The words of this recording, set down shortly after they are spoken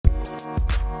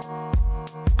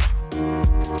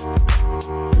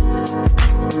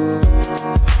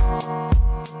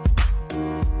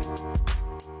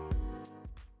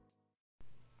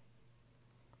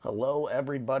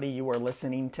everybody? You are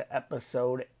listening to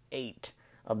episode 8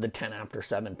 of the 10 After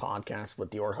 7 podcast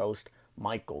with your host,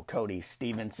 Michael Cody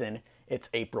Stevenson. It's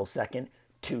April 2nd,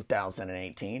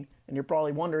 2018, and you're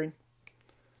probably wondering,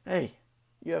 hey,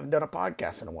 you haven't done a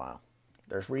podcast in a while.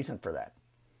 There's reason for that.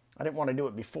 I didn't want to do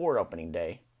it before opening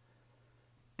day.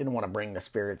 Didn't want to bring the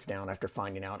spirits down after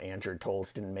finding out Andrew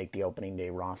Toles didn't make the opening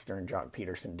day roster and Jock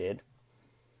Peterson did.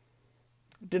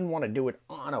 Didn't want to do it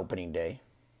on opening day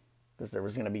because there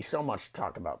was going to be so much to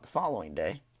talk about the following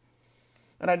day.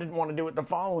 And I didn't want to do it the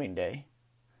following day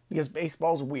because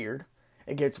baseball's weird.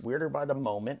 It gets weirder by the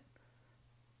moment.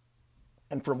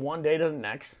 And from one day to the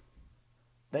next,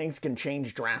 things can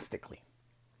change drastically.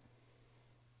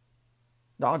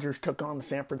 Dodgers took on the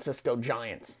San Francisco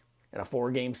Giants in a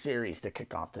 4-game series to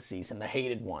kick off the season. The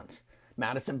hated ones.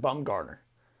 Madison Bumgarner.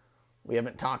 We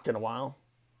haven't talked in a while.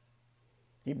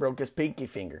 He broke his pinky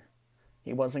finger.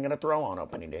 He wasn't going to throw on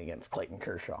opening day against Clayton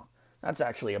Kershaw. That's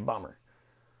actually a bummer.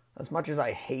 As much as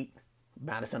I hate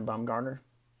Madison Bumgarner,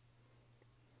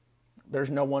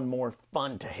 there's no one more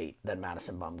fun to hate than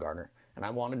Madison Bumgarner. And I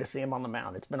wanted to see him on the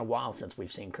mound. It's been a while since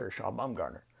we've seen Kershaw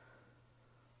Bumgarner.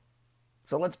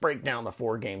 So let's break down the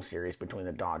 4-game series between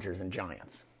the Dodgers and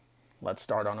Giants. Let's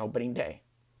start on opening day.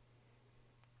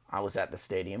 I was at the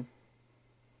stadium.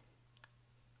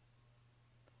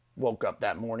 Woke up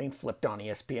that morning, flipped on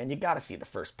ESPN. You got to see the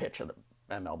first pitch of the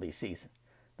MLB season.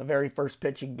 The very first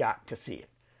pitch, you got to see it.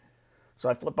 So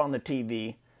I flip on the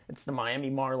TV. It's the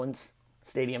Miami Marlins.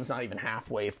 Stadium's not even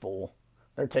halfway full.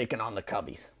 They're taking on the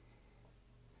Cubbies.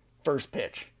 First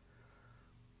pitch.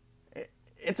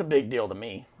 It's a big deal to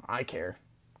me. I care.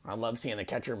 I love seeing the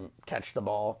catcher catch the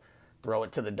ball, throw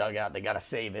it to the dugout. They got to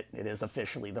save it. It is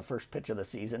officially the first pitch of the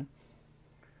season.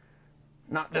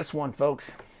 Not this one,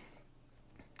 folks.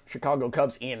 Chicago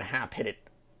Cubs, Ian Happ hit it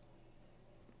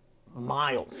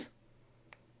miles.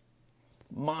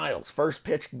 First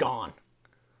pitch, gone.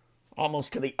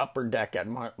 Almost to the upper deck at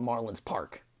Marlins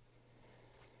Park.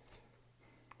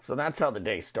 So that's how the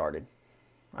day started.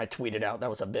 I tweeted out that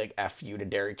was a big F you to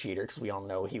Derek Jeter because we all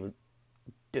know he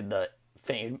did the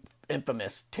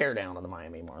infamous teardown of the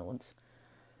Miami Marlins.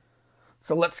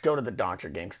 So let's go to the Dodger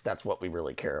game because that's what we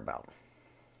really care about.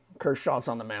 Kershaw's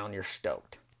on the mound, you're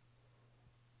stoked.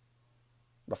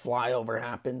 The flyover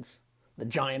happens. The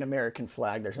giant American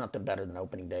flag. There's nothing better than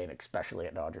opening day, and especially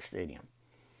at Dodger Stadium.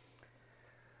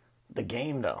 The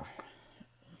game, though,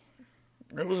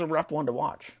 it was a rough one to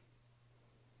watch.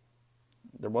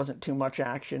 There wasn't too much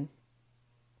action.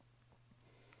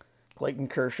 Clayton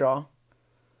Kershaw,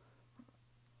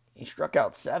 he struck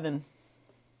out 7,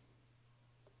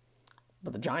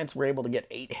 but the Giants were able to get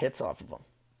 8 hits off of him.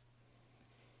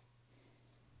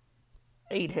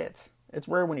 8 hits. It's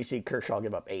rare when you see Kershaw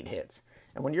give up 8 hits.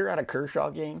 And when you're at a Kershaw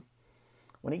game,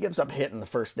 when he gives up a hit in the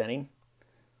first inning,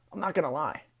 I'm not going to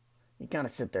lie. You kind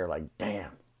of sit there like,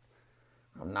 damn,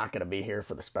 I'm not going to be here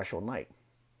for the special night.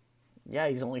 Yeah,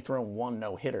 he's only thrown 1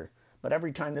 no-hitter. But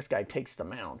every time this guy takes the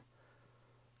mound,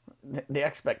 the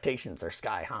expectations are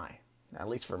sky high. At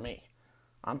least for me.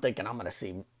 I'm thinking I'm going to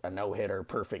see a no-hitter,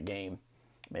 perfect game.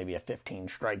 Maybe a 15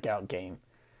 strikeout game.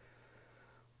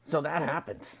 So that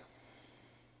happens.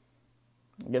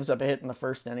 Gives up a hit in the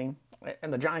first inning.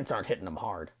 And the Giants aren't hitting them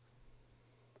hard.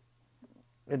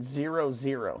 It's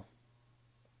 0-0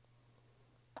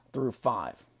 through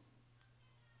 5.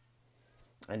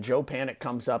 And Joe Panik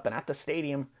comes up. And at the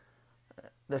stadium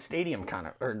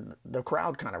the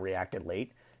crowd kind of reacted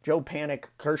late. Joe Panik,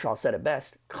 Kershaw said it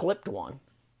best, clipped one.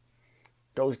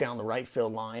 Goes down the right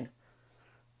field line.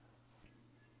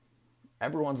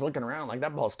 Everyone's looking around like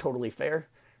that ball's totally fair.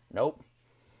 Nope.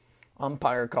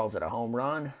 Umpire calls it a home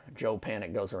run. Joe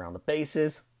Panik goes around the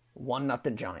bases.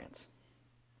 1-0 Giants.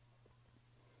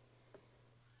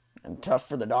 And tough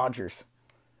for the Dodgers.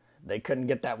 They couldn't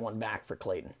get that one back for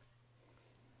Clayton.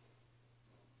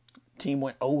 Team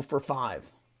went 0 for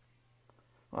 5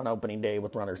 on opening day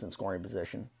with runners in scoring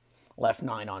position. Left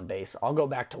 9 on base. I'll go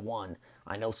back to 1.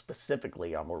 I know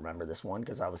specifically I'll remember this one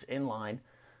because I was in line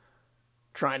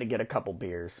trying to get a couple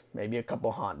beers, maybe a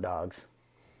couple hot dogs.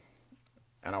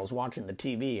 And I was watching the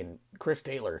TV, and Chris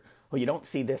Taylor, who you don't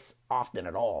see this often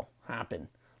at all happen,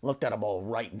 looked at a ball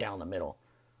right down the middle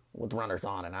with runners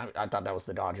on. And I thought that was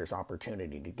the Dodgers'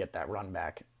 opportunity to get that run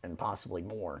back and possibly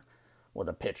more with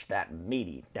a pitch that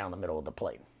meaty down the middle of the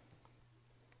plate.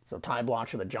 So Ty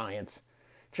Blotch of the Giants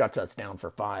shuts us down for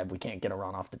 5. We can't get a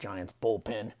run off the Giants'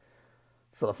 bullpen.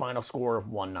 So the final score,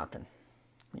 1-0.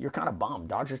 You're kind of bummed.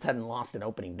 Dodgers hadn't lost an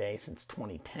opening day since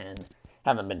 2010.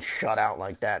 Haven't been shut out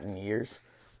like that in years.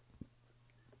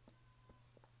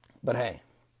 But hey,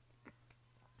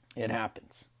 it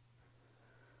happens.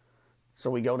 So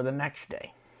we go to the next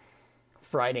day.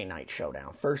 Friday night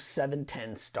showdown. First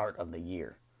 7-10 start of the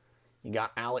year. You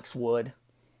got Alex Wood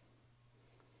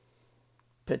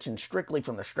pitching strictly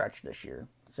from the stretch this year.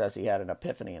 Says he had an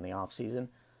epiphany in the offseason.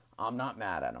 I'm not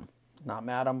mad at him. Not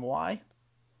mad at him. Why?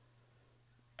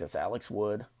 Because Alex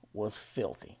Wood was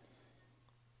filthy.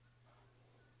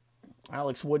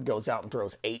 Alex Wood goes out and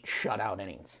throws 8 shutout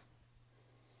innings.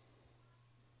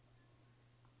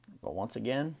 But once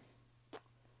again,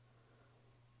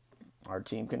 our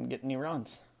team couldn't get any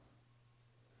runs.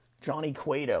 Johnny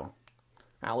Cueto,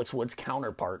 Alex Wood's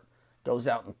counterpart, goes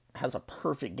out and has a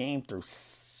perfect game through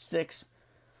six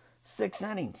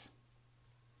innings.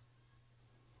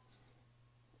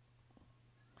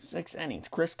 6 innings.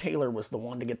 Chris Taylor was the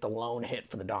one to get the lone hit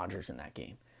for the Dodgers in that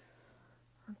game.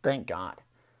 Thank God.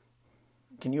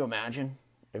 Can you imagine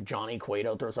if Johnny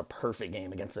Cueto throws a perfect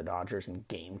game against the Dodgers in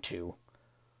Game 2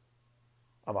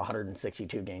 of a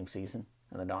 162-game season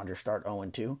and the Dodgers start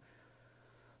 0-2?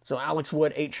 So Alex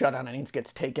Wood, 8 shutout innings,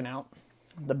 gets taken out.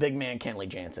 The big man, Kenley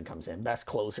Jansen, comes in. Best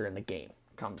closer in the game.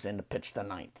 Comes in to pitch the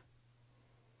 9th.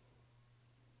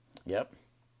 Yep.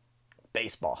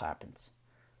 Baseball happens.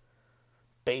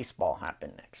 Baseball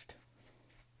happened next.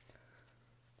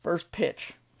 First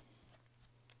pitch.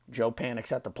 Joe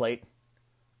Panik's at the plate.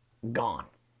 Gone.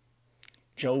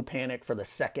 Joe Panik for the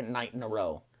second night in a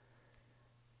row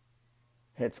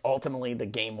hits ultimately the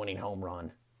game-winning home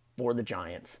run for the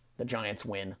Giants. The Giants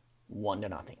win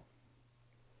 1-0.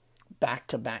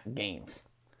 Back-to-back games.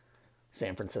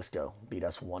 San Francisco beat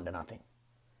us 1-0.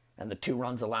 And the 2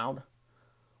 runs allowed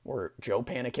were Joe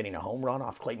Panik hitting a home run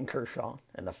off Clayton Kershaw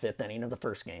in the 5th inning of the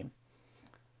first game,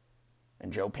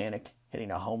 and Joe Panik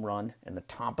hitting a home run in the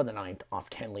top of the 9th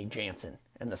off Kenley Jansen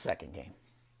in the second game.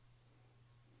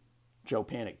 Joe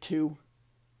Panik 2,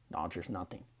 Dodgers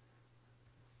nothing.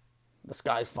 The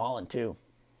sky's falling too.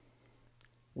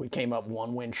 We came up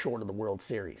 1 win short of the World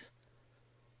Series.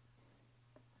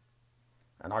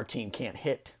 And our team can't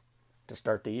hit to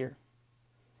start the year.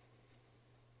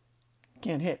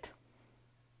 Can't hit.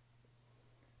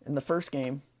 In the first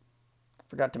game,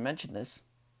 forgot to mention this,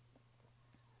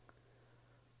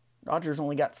 Dodgers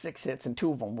only got 6 hits and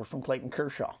 2 of them were from Clayton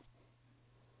Kershaw.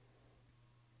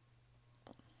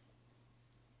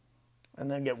 And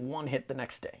then get 1 hit the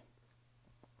next day.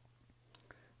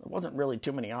 There wasn't really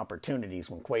too many opportunities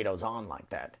when Cueto's on like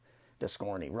that to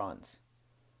score any runs.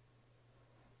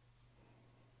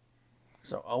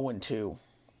 So 0-2.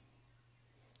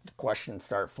 The questions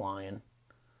start flying.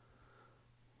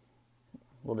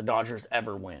 Will the Dodgers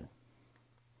ever win?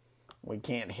 We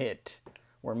can't hit.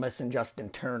 We're missing Justin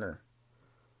Turner.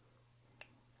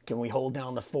 Can we hold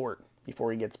down the fort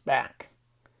before he gets back?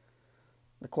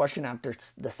 The question after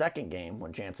the second game,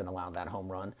 when Jansen allowed that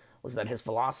home run, was that his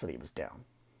velocity was down.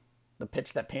 The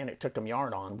pitch that Panik took him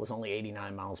yard on was only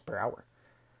 89 miles per hour.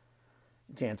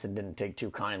 Jansen didn't take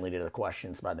too kindly to the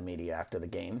questions by the media after the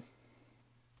game.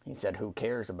 He said, who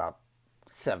cares, about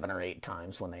 7 or 8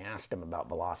 times when they asked him about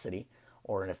velocity,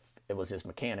 or if it was his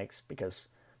mechanics, because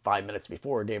 5 minutes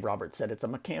before, Dave Roberts said it's a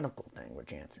mechanical thing with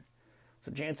Jansen.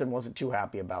 So Jansen wasn't too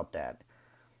happy about that.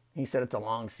 He said it's a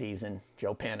long season.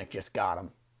 Joe Panik just got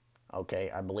him. Okay,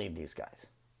 I believe these guys.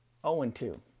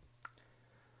 0-2.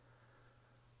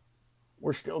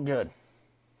 We're still good.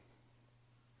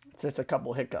 It's just a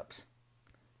couple hiccups.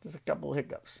 Just a couple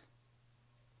hiccups.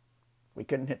 We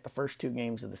couldn't hit the first 2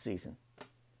 games of the season.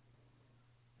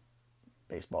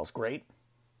 Baseball's great.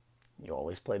 You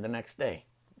always play the next day.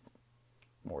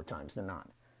 More times than not.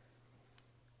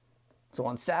 So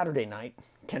on Saturday night,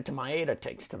 Kenta Maeda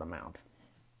takes to the mound.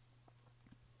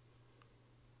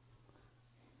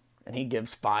 And he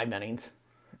gives 5 innings,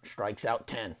 strikes out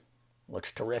 10.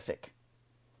 Looks terrific.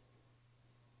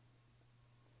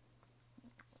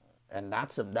 And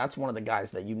that's one of the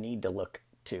guys that you need to look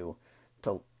to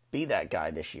be that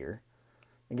guy this year.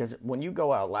 Because when you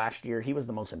go out last year, he was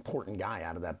the most important guy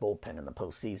out of that bullpen in the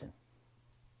postseason.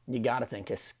 You got to think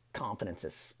his confidence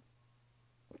is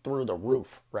through the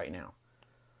roof right now.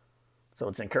 So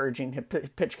it's encouraging. His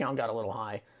pitch count got a little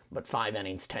high, but 5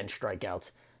 innings, 10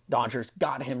 strikeouts. Dodgers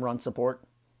got him run support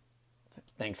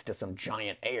thanks to some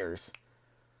giant errors.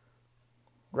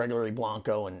 Gregory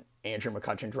Blanco and Andrew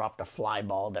McCutchen dropped a fly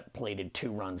ball that plated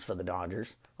 2 runs for the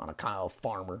Dodgers on a Kyle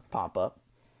Farmer pop-up.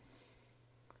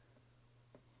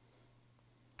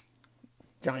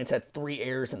 Giants had 3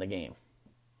 errors in the game.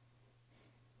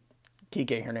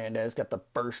 Kike Hernandez got the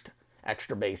first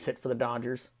extra base hit for the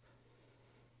Dodgers.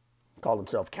 Called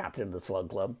himself captain of the Slug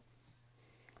Club.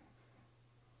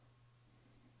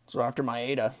 So after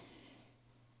Maeda,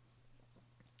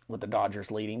 with the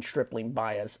Dodgers leading, Stripling,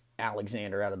 Baez,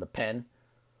 Alexander out of the pen,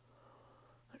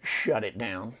 shut it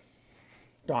down.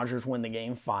 Dodgers win the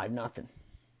game 5-0.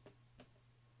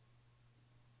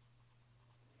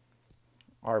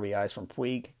 RBIs from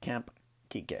Puig, Kemp,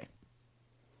 Kike.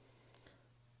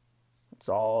 It's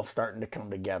all starting to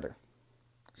come together.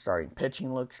 Starting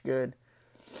pitching looks good.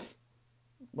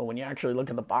 But when you actually look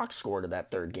at the box score to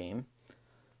that third game,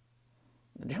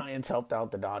 the Giants helped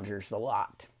out the Dodgers a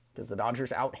lot. Because the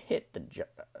Dodgers out-hit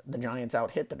the Giants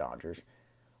out-hit the Dodgers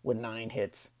with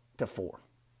 9-4.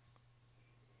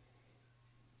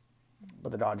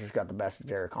 But the Dodgers got the best of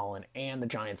Derek Holland, and the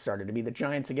Giants started to be the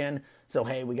Giants again. So,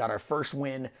 hey, we got our first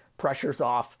win. Pressure's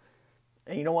off.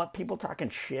 And you know what? People talking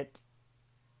shit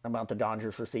about the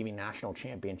Dodgers receiving national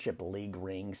championship league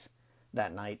rings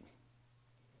that night.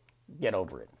 Get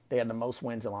over it. They had the most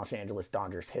wins in Los Angeles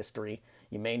Dodgers history.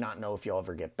 You may not know if you'll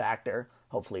ever get back there.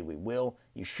 Hopefully we will.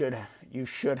 You should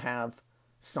have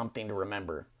something to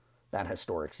remember that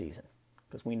historic season.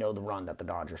 Because we know the run that the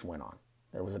Dodgers went on.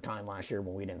 There was a time last year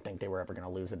when we didn't think they were ever going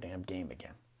to lose a damn game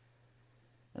again.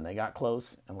 And they got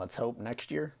close, and let's hope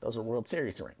next year those are World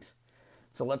Series rings.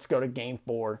 So let's go to Game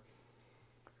 4.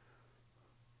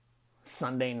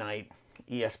 Sunday night,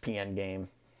 ESPN game.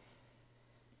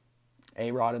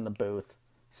 A-Rod in the booth.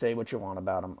 Say what you want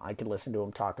about him. I could listen to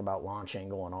him talk about launch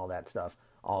angle and all that stuff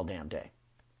all damn day.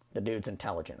 The dude's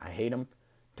intelligent. I hate him.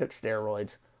 Took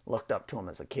steroids. Looked up to him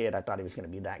as a kid. I thought he was going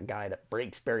to be that guy that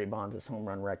breaks Barry Bonds' home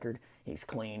run record. He's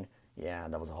clean. Yeah,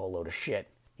 that was a whole load of shit.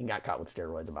 He got caught with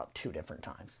steroids about 2 different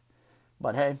times.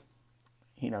 But hey,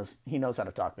 he knows how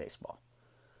to talk baseball.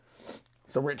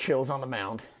 So Rich Hill's on the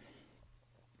mound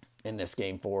in this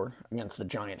Game 4 against the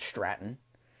giant Stratton.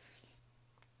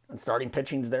 And starting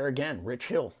pitching's there again. Rich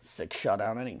Hill, 6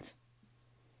 shutout innings.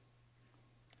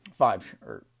 6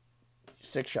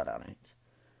 shutout innings.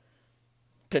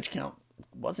 Pitch count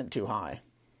wasn't too high.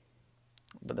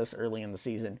 But this early in the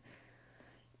season,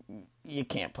 you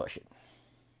can't push it.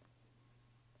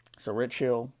 So Rich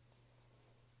Hill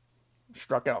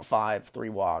struck out 5, 3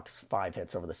 walks, 5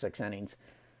 hits over the 6 innings.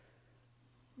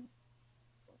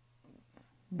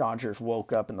 Dodgers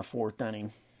woke up in the 4th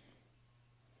inning.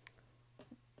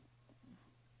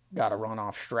 Got a run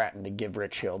off Stratton to give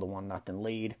Rich Hill the 1-0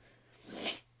 lead.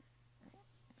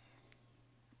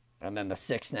 And then the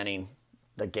 6th inning,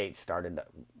 the gate started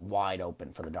wide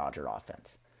open for the Dodger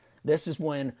offense. This is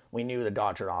when we knew the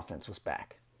Dodger offense was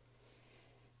back.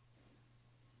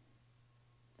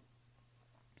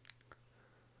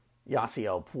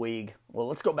 Yasiel Puig. Well,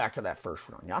 let's go back to that first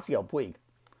run. Yasiel Puig.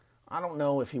 I don't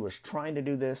know if he was trying to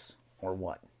do this or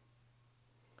what.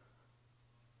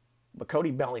 But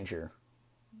Cody Bellinger,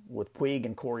 with Puig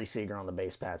and Corey Seager on the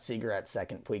base path. Seager at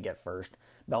second, Puig at first.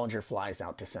 Bellinger flies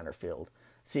out to center field.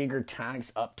 Seager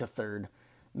tags up to third,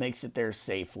 makes it there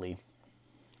safely.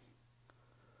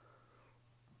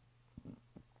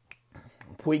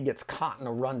 Puig gets caught in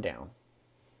a rundown.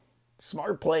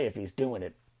 Smart play if he's doing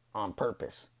it on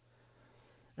purpose.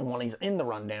 And when he's in the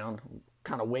rundown,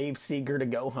 kind of waves Seager to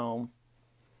go home.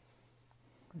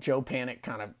 Joe Panic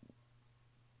kind of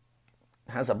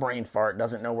has a brain fart,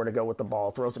 doesn't know where to go with the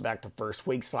ball, throws it back to first.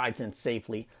 Puig slides in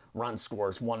safely, run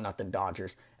scores, 1-0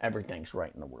 Dodgers. Everything's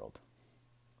right in the world.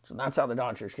 So that's how the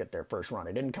Dodgers get their first run.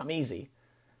 It didn't come easy,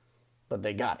 but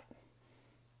they got it.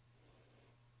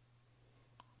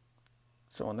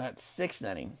 So in that 6th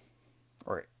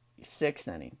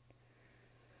inning,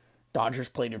 Dodgers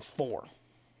plated 4.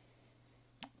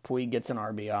 Puig gets an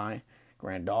RBI.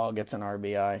 Grandal gets an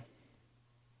RBI.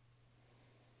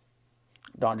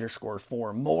 Dodgers score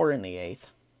 4 more in the 8th.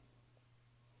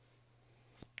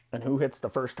 And who hits the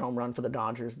first home run for the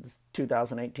Dodgers this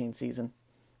 2018 season?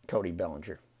 Cody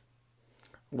Bellinger.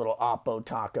 Little Oppo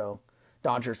Taco.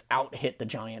 Dodgers out-hit the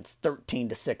Giants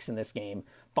 13-6 in this game.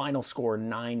 Final score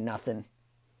 9-0.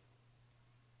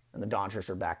 And the Dodgers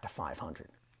are back to 500.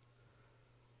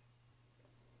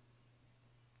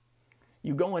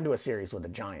 You go into a series with the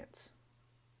Giants.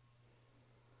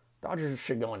 Dodgers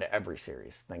should go into every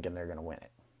series thinking they're going to win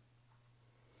it.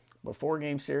 But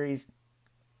 4-game series,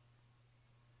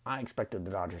 I expected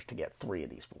the Dodgers to get 3 of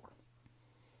these 4.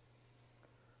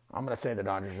 I'm going to say the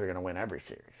Dodgers are going to win every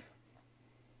series.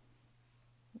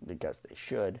 Because they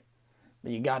should.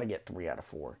 But you got to get 3 out of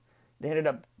 4. They ended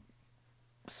up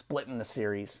splitting the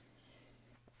series.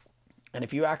 And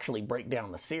if you actually break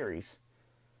down the series,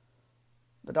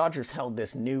 the Dodgers held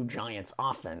this new Giants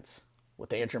offense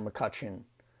with Andrew McCutchen,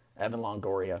 Evan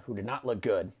Longoria, who did not look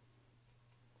good.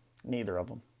 Neither of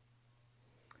them.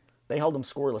 They held them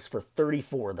scoreless for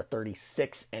 34 of the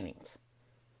 36 innings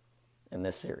in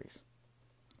this series.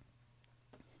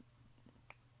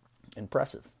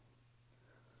 Impressive.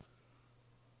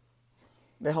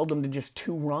 They held them to just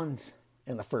 2 runs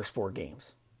in the first 4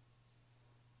 games.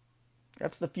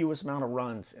 That's the fewest amount of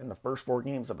runs in the first 4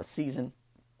 games of a season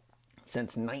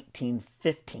since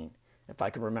 1915, if I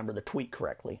can remember the tweet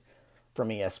correctly from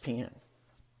ESPN.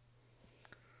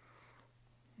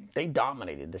 They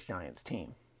dominated this Giants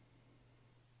team.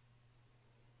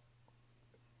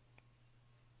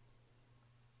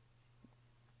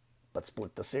 But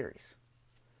split the series.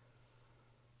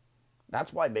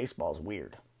 That's why baseball's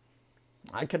weird.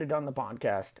 I could have done the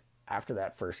podcast after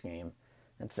that first game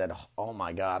and said, oh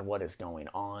my God, what is going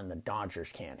on? The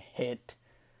Dodgers can't hit.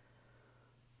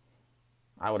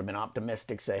 I would have been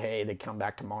optimistic, say, hey, they come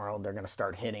back tomorrow, they're going to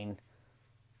start hitting.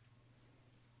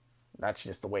 That's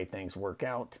just the way things work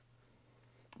out.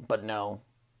 But no.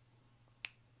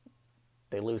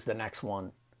 They lose the next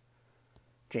one.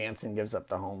 Jansen gives up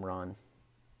the home run.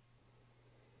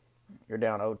 You're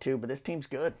down 0-2, but this team's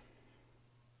good.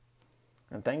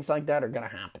 And things like that are going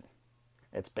to happen.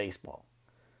 It's baseball.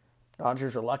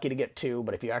 Dodgers are lucky to get 2,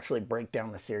 but if you actually break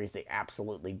down the series, they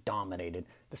absolutely dominated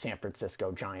the San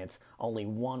Francisco Giants. Only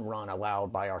 1 run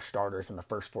allowed by our starters in the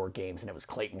first 4 games, and it was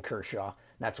Clayton Kershaw.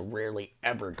 That's rarely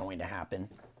ever going to happen.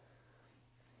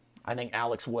 I think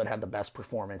Alex Wood had the best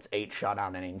performance, 8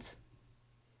 shutout innings.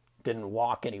 Didn't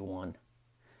walk anyone.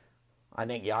 I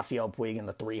think Yasiel Puig in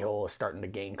the 3-hole is starting to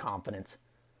gain confidence,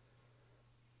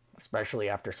 especially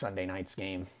after Sunday night's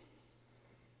game.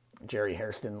 Jerry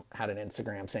Hairston had an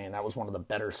Instagram saying that was one of the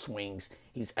better swings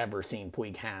he's ever seen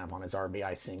Puig have on his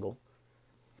RBI single.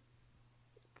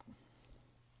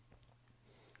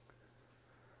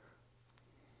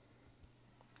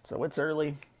 So it's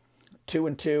early.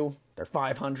 2-2. They're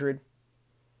 500.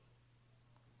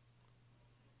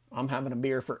 I'm having a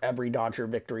beer for every Dodger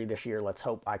victory this year. Let's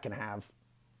hope I can have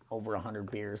over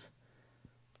 100 beers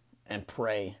and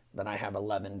pray that I have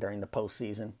 11 during the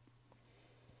postseason.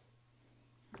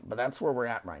 But that's where we're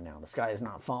at right now. The sky is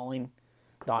not falling.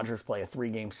 Dodgers play a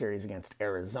 3-game series against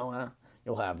Arizona.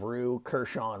 You'll have Rue,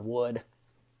 Kershaw, and Wood.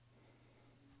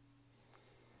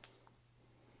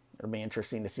 It'll be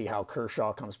interesting to see how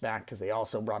Kershaw comes back because they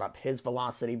also brought up his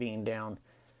velocity being down.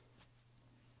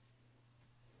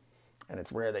 And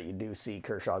it's rare that you do see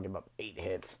Kershaw give up 8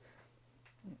 hits.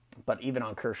 But even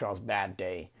on Kershaw's bad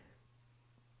day,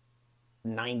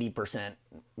 90%,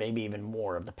 maybe even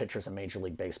more of the pitchers in Major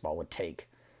League Baseball would take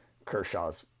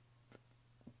Kershaw's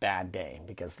bad day.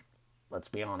 Because, let's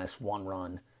be honest, 1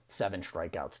 run, 7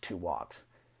 strikeouts, 2 walks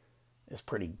is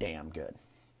pretty damn good.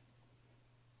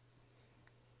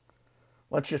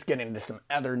 Let's just get into some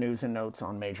other news and notes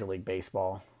on Major League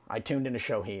Baseball. I tuned into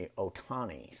Shohei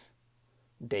Ohtani's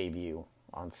debut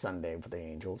on Sunday for the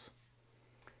Angels.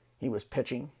 He was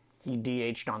pitching. He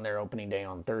DH'd on their opening day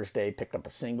on Thursday, picked up a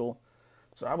single.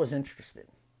 So I was interested.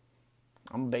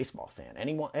 I'm a baseball fan.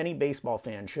 Any baseball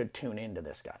fan should tune into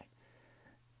this guy.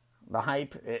 The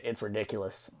hype, it's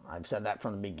ridiculous. I've said that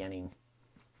from the beginning.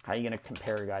 How are you going to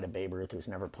compare a guy to Babe Ruth who's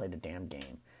never played a damn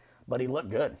game? But he looked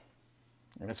good.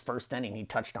 In his first inning, he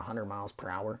touched 100 miles per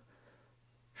hour,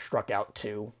 struck out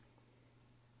 2.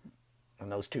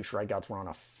 And those 2 strikeouts were on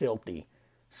a filthy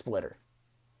splitter.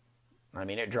 I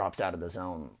mean, it drops out of the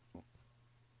zone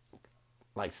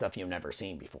like stuff you've never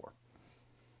seen before.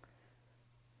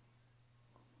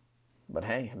 But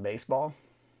hey, in baseball,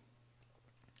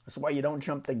 this is why you don't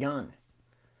jump the gun.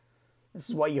 This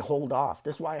is why you hold off.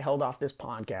 This is why I held off this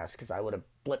podcast, because I would have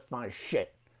blipped my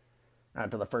shit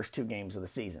after the first 2 games of the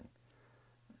season.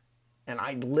 And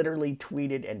I literally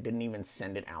tweeted and didn't even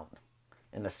send it out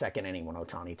in the second inning when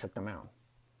Ohtani took the mound.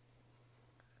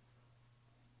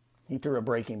 He threw a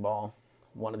breaking ball.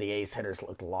 One of the A's hitters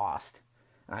looked lost.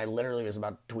 And I literally was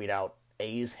about to tweet out,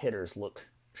 A's hitters look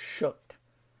shook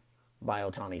by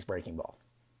Ohtani's breaking ball.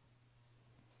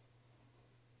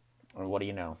 And what do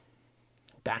you know?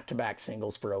 Back-to-back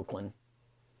singles for Oakland.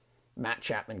 Matt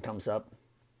Chapman comes up.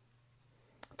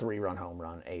 3-run home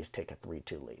run. A's take a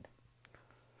 3-2 lead.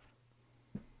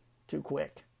 Too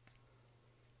quick.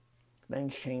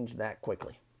 Things changed that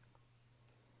quickly.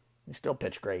 He still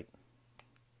pitched great.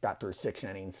 Got through 6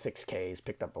 innings, 6 Ks,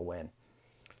 picked up a win.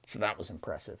 So that was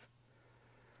impressive.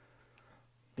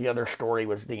 The other story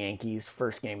was the Yankees'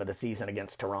 first game of the season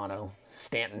against Toronto.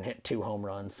 Stanton hit 2 home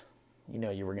runs. You know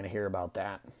you were going to hear about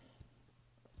that.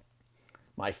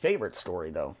 My favorite story,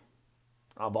 though,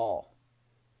 of all,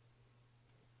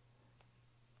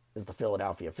 is the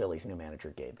Philadelphia Phillies' new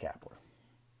manager, Gabe Kapler.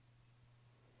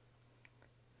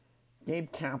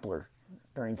 Gabe Kapler,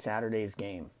 during Saturday's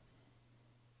game,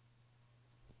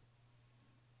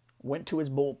 went to his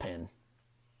bullpen,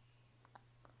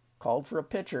 called for a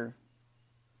pitcher,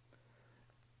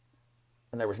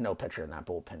 and there was no pitcher in that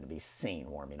bullpen to be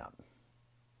seen warming up.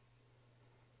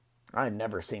 I had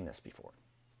never seen this before.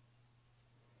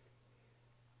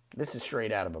 This is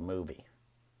straight out of a movie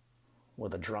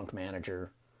with a drunk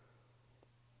manager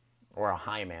or a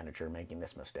high manager making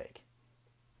this mistake.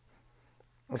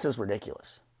 This is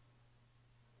ridiculous.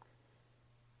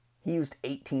 He used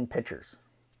 18 pitchers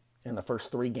in the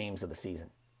first 3 games of the season.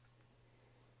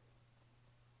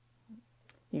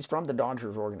 He's from the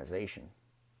Dodgers organization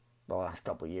the last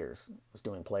couple of years. Was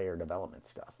doing player development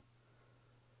stuff.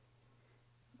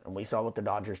 And we saw what the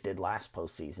Dodgers did last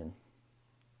postseason.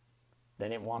 They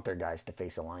didn't want their guys to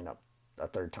face a lineup a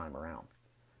third time around.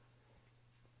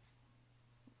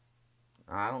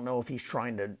 I don't know if he's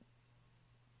trying to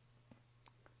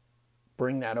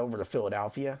bring that over to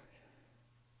Philadelphia.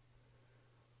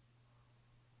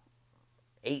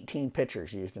 18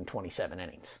 pitchers used in 27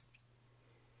 innings.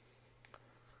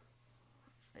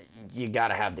 You got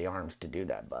to have the arms to do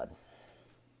that, bud.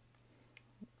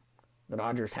 The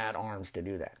Dodgers had arms to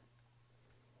do that.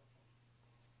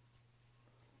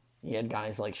 You had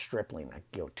guys like Stripling that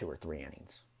go 2 or 3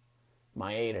 innings.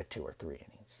 Maeda 2 or 3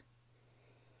 innings.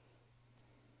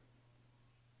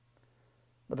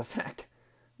 But the fact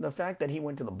that he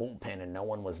went to the bullpen and no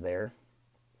one was there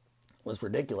was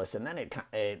ridiculous. And then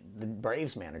the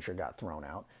Braves manager got thrown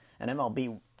out. And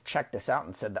MLB checked this out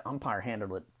and said the umpire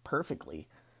handled it perfectly.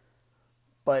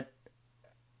 But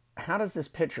how does this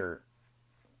pitcher...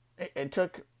 It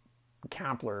took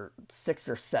Kapler 6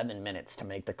 or 7 minutes to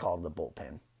make the call to the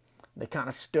bullpen. They kind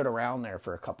of stood around there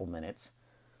for a couple minutes.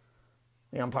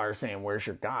 The umpire saying, "Where's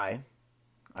your guy?"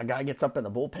 A guy gets up in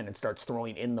the bullpen and starts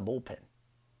throwing in the bullpen.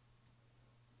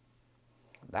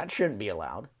 That shouldn't be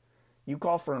allowed. You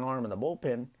call for an arm in the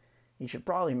bullpen, he should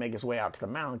probably make his way out to the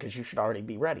mound because you should already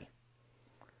be ready.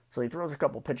 So he throws a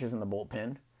couple pitches in the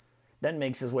bullpen, then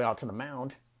makes his way out to the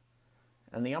mound,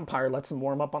 and the umpire lets him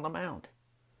warm up on the mound.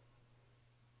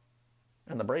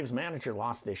 And the Braves manager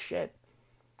lost his shit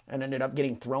and ended up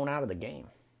getting thrown out of the game.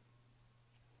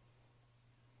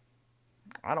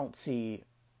 I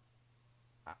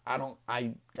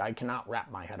cannot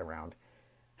wrap my head around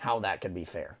how that could be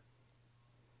fair.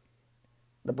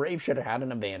 The Braves should have had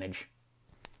an advantage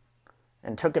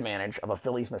and took advantage of a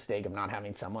Phillies mistake of not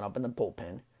having someone up in the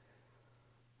bullpen.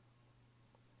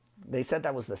 They said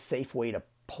that was the safe way to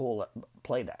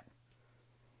play that.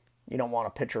 You don't want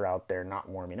a pitcher out there not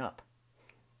warming up.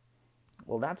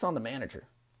 Well, that's on the manager.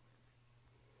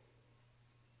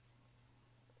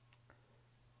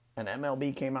 And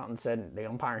MLB came out and said the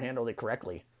umpire handled it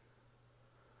correctly.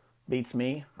 Beats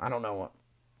me. I don't know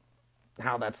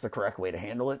how that's the correct way to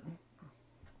handle it.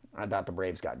 I thought the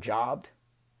Braves got jobbed.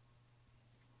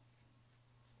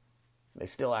 They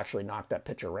still actually knocked that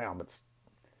pitcher around, but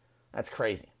that's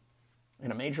crazy.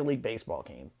 In a Major League Baseball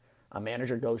game, a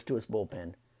manager goes to his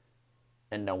bullpen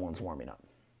and no one's warming up.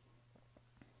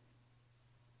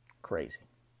 Crazy.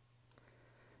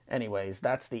 Anyways,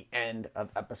 that's the end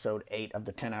of episode 8 of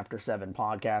the 10 After 7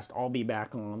 podcast. I'll be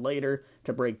back on later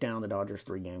to break down the Dodgers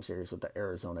 3-game series with the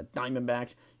Arizona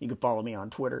Diamondbacks. You can follow me on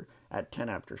Twitter at 10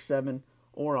 After 7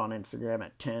 or on Instagram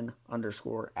at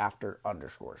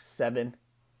 10_after_7.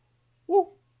 Woo!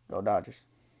 Go Dodgers.